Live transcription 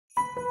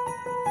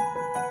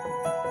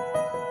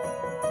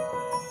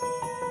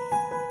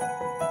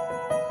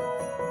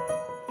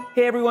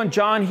Hey everyone,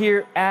 John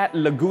here at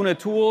Laguna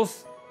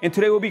Tools, and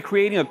today we'll be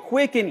creating a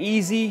quick and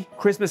easy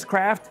Christmas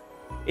craft,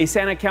 a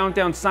Santa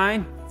countdown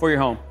sign for your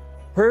home.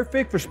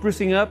 Perfect for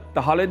sprucing up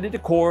the holiday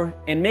decor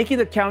and making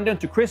the countdown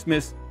to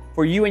Christmas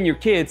for you and your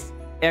kids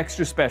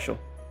extra special.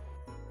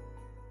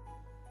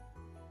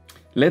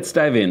 Let's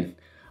dive in.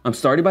 I'm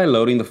starting by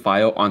loading the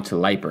file onto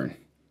Lightburn.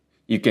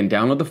 You can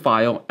download the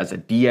file as a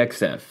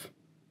DXF.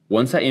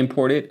 Once I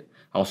import it,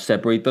 I'll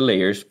separate the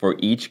layers for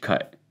each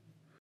cut.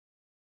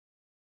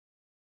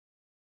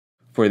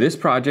 For this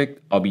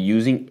project, I'll be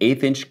using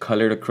 1/8 inch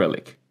colored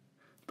acrylic.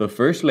 The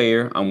first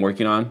layer I'm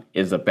working on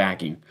is the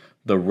backing,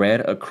 the red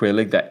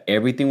acrylic that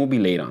everything will be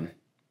laid on.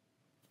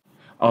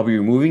 I'll be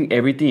removing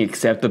everything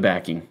except the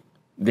backing.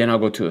 Then I'll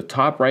go to the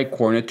top right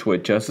corner to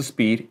adjust the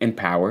speed and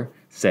power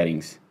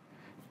settings.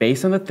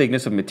 Based on the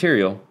thickness of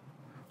material,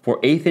 for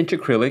 1/8 inch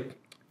acrylic,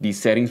 these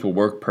settings will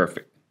work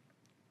perfect.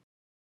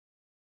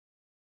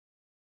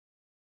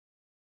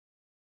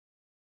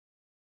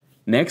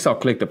 Next, I'll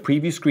click the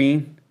preview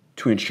screen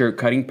to ensure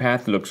cutting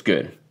path looks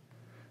good.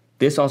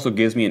 This also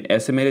gives me an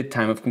estimated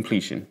time of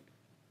completion.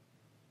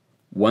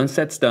 Once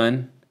that's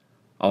done,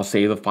 I'll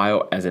save the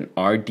file as an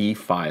RD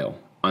file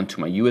onto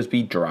my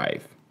USB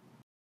drive.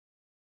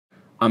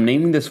 I'm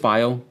naming this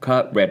file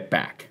Cut Red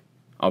Back.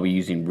 I'll be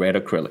using red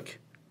acrylic.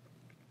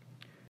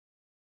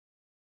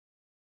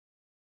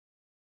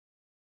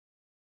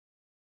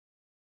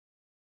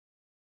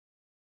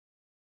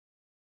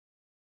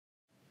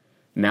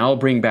 Now I'll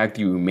bring back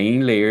the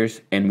remaining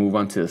layers and move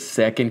on to the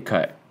second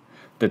cut.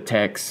 The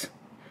text,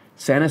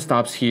 Santa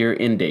stops here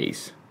in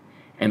days,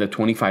 and the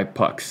 25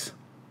 pucks,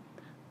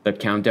 the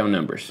countdown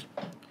numbers.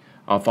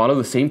 I'll follow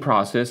the same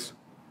process,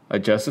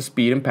 adjust the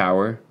speed and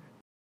power,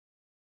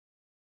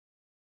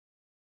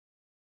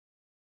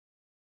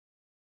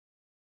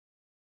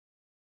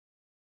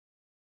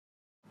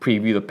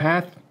 preview the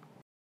path,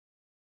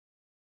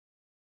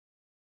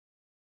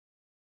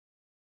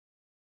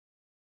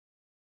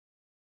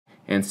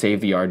 and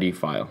save the RD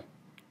file.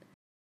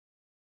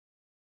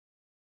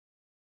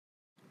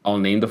 I'll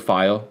name the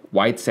file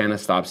White Santa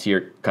Stops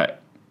Here Cut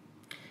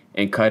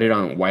and cut it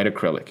on white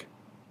acrylic.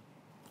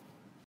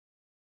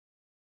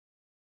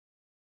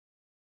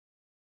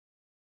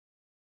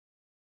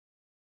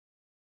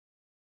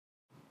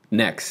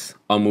 Next,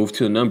 I'll move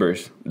to the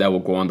numbers that will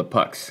go on the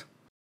pucks.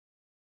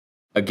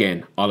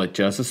 Again, I'll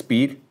adjust the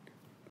speed,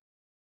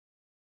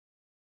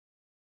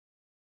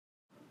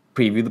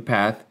 preview the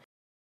path,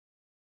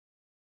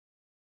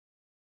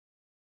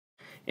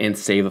 and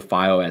save the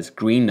file as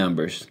green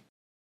numbers.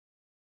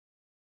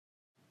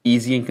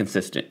 Easy and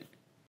consistent.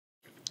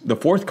 The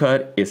fourth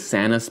cut is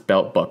Santa's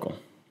belt buckle.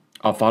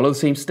 I'll follow the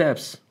same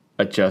steps,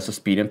 adjust the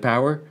speed and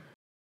power,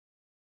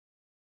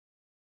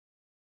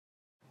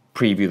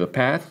 preview the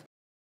path,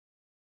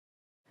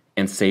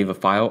 and save the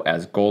file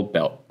as gold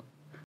belt.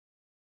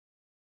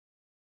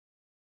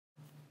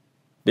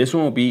 This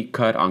one will be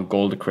cut on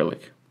gold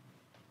acrylic.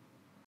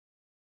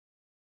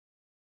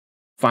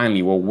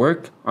 Finally, we'll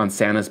work on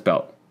Santa's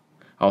belt.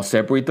 I'll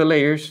separate the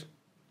layers,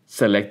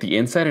 select the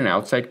inside and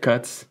outside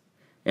cuts,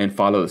 and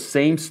follow the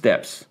same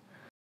steps.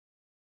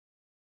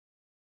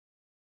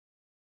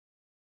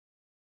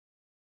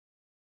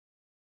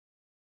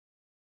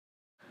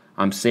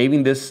 I'm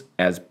saving this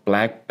as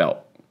black belt.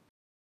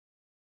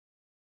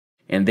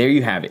 And there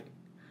you have it.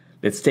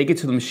 Let's take it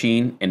to the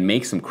machine and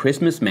make some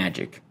Christmas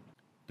magic.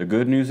 The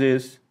good news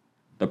is,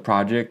 the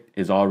project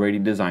is already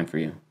designed for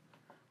you.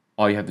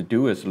 All you have to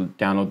do is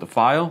download the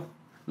file,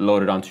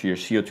 load it onto your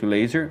CO2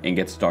 laser, and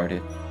get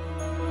started.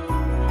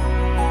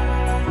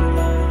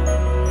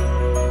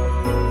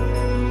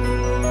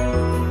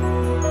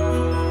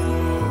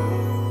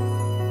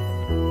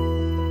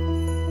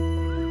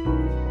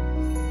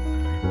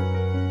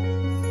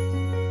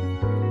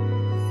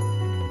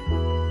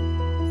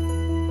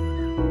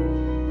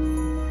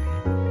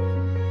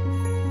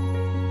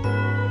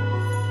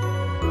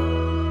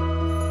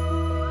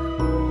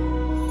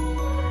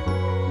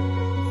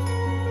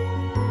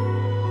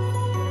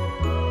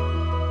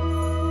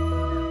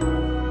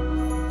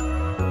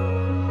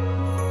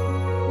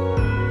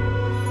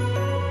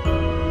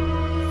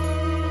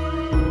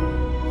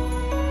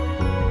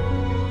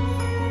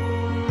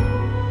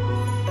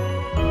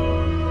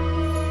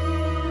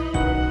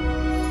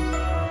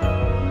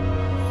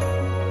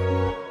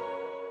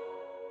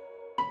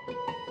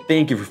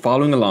 Thank you for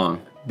following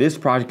along. This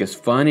project is a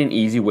fun and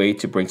easy way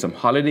to bring some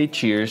holiday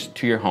cheers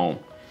to your home.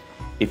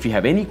 If you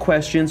have any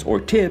questions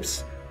or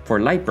tips for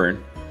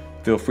Lightburn,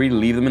 feel free to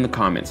leave them in the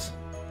comments.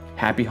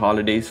 Happy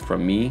holidays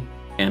from me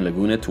and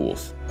Laguna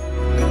Tools.